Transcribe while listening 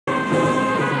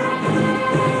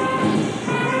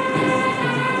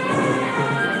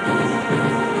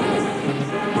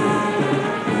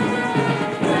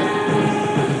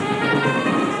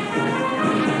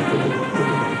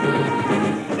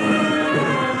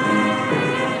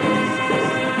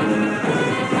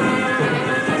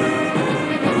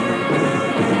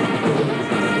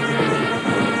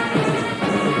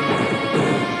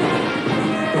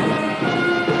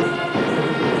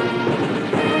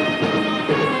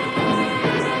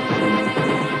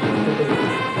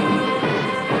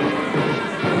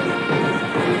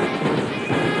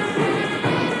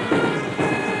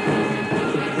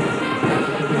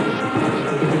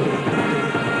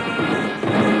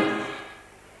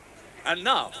And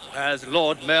now, as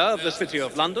Lord Mayor of the City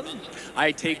of London,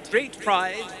 I take great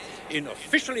pride in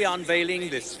officially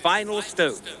unveiling this final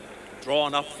stone,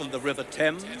 drawn up from the River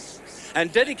Thames,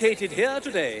 and dedicated here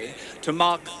today to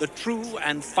mark the true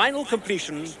and final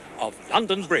completion of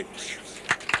London Bridge.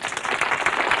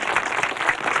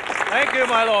 Thank you,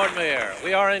 my Lord Mayor.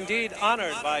 We are indeed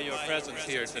honored by your presence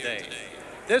here today.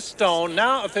 This stone,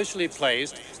 now officially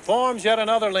placed, forms yet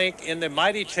another link in the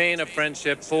mighty chain of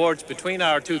friendship forged between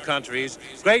our two countries,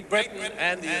 Great Britain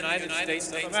and the United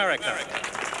States of America.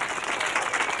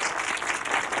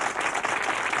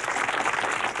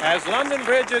 As London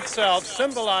Bridge itself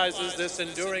symbolizes this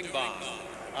enduring bond,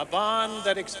 a bond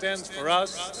that extends for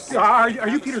us. Are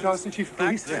you Peter Dawson, Chief of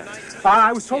Police? Yeah.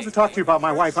 I was told to talk to you about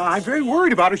my wife. I'm very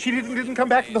worried about her. She didn't come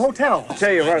back to the hotel. I'll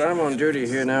tell you what, I'm on duty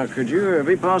here now. Could you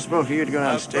be possible for you to go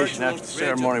down to the station after the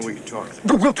ceremony? We can talk.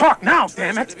 We'll talk now,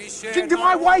 damn it.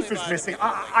 My wife is missing.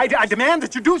 I demand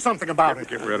that you do something about it.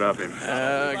 Get rid of him.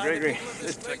 Gregory.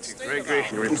 Gregory.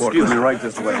 Excuse me right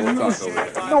this way. We'll talk over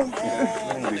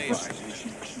here. No.